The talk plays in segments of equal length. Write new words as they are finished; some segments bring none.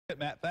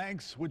Matt,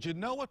 thanks. Would you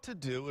know what to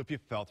do if you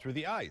fell through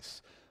the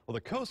ice? Well,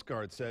 the Coast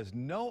Guard says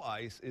no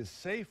ice is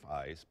safe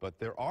ice, but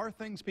there are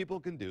things people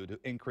can do to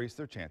increase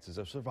their chances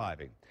of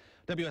surviving.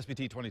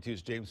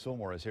 WSBT-22's James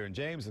Fillmore is here. And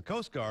James, the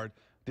Coast Guard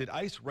did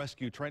ice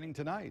rescue training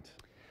tonight.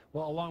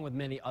 Well, along with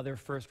many other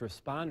first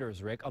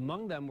responders, Rick,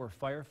 among them were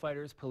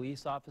firefighters,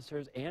 police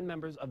officers, and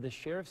members of the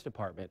Sheriff's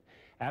Department.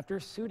 After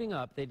suiting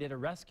up, they did a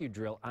rescue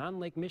drill on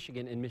Lake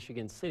Michigan in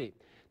Michigan City.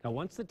 Now,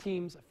 once the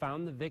teams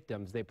found the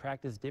victims, they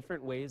practiced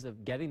different ways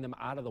of getting them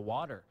out of the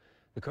water.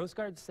 The Coast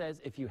Guard says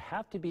if you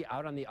have to be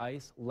out on the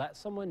ice, let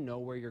someone know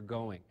where you're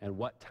going and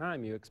what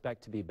time you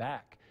expect to be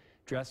back.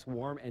 Dress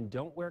warm and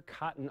don't wear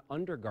cotton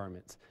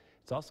undergarments.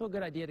 It's also a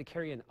good idea to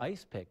carry an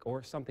ice pick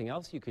or something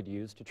else you could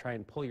use to try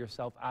and pull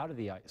yourself out of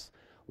the ice.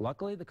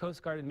 Luckily, the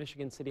Coast Guard in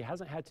Michigan City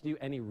hasn't had to do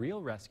any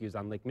real rescues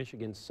on Lake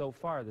Michigan so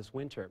far this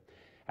winter.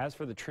 As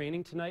for the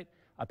training tonight,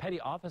 a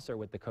petty officer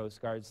with the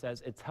Coast Guard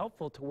says it's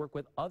helpful to work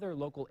with other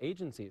local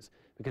agencies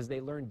because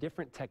they learn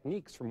different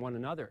techniques from one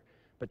another.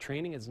 But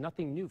training is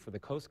nothing new for the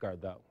Coast Guard,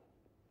 though.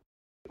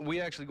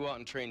 We actually go out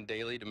and train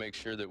daily to make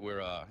sure that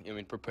we're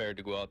prepared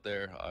to go out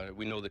there.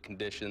 We know the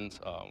conditions.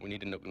 We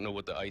need to know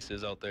what the ice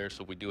is out there,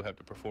 so we do have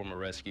to perform a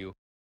rescue.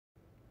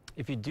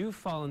 If you do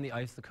fall in the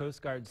ice, the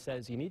Coast Guard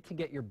says you need to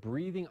get your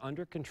breathing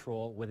under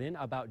control within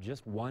about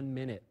just 1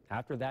 minute.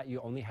 After that, you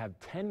only have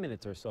 10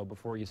 minutes or so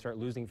before you start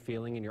losing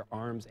feeling in your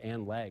arms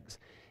and legs.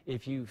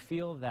 If you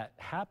feel that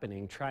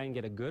happening, try and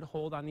get a good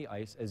hold on the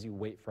ice as you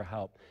wait for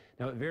help.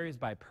 Now, it varies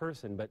by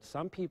person, but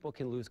some people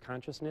can lose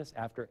consciousness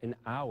after an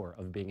hour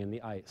of being in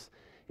the ice.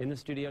 In the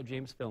studio,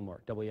 James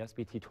Fillmore,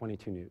 WSBT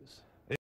 22 News.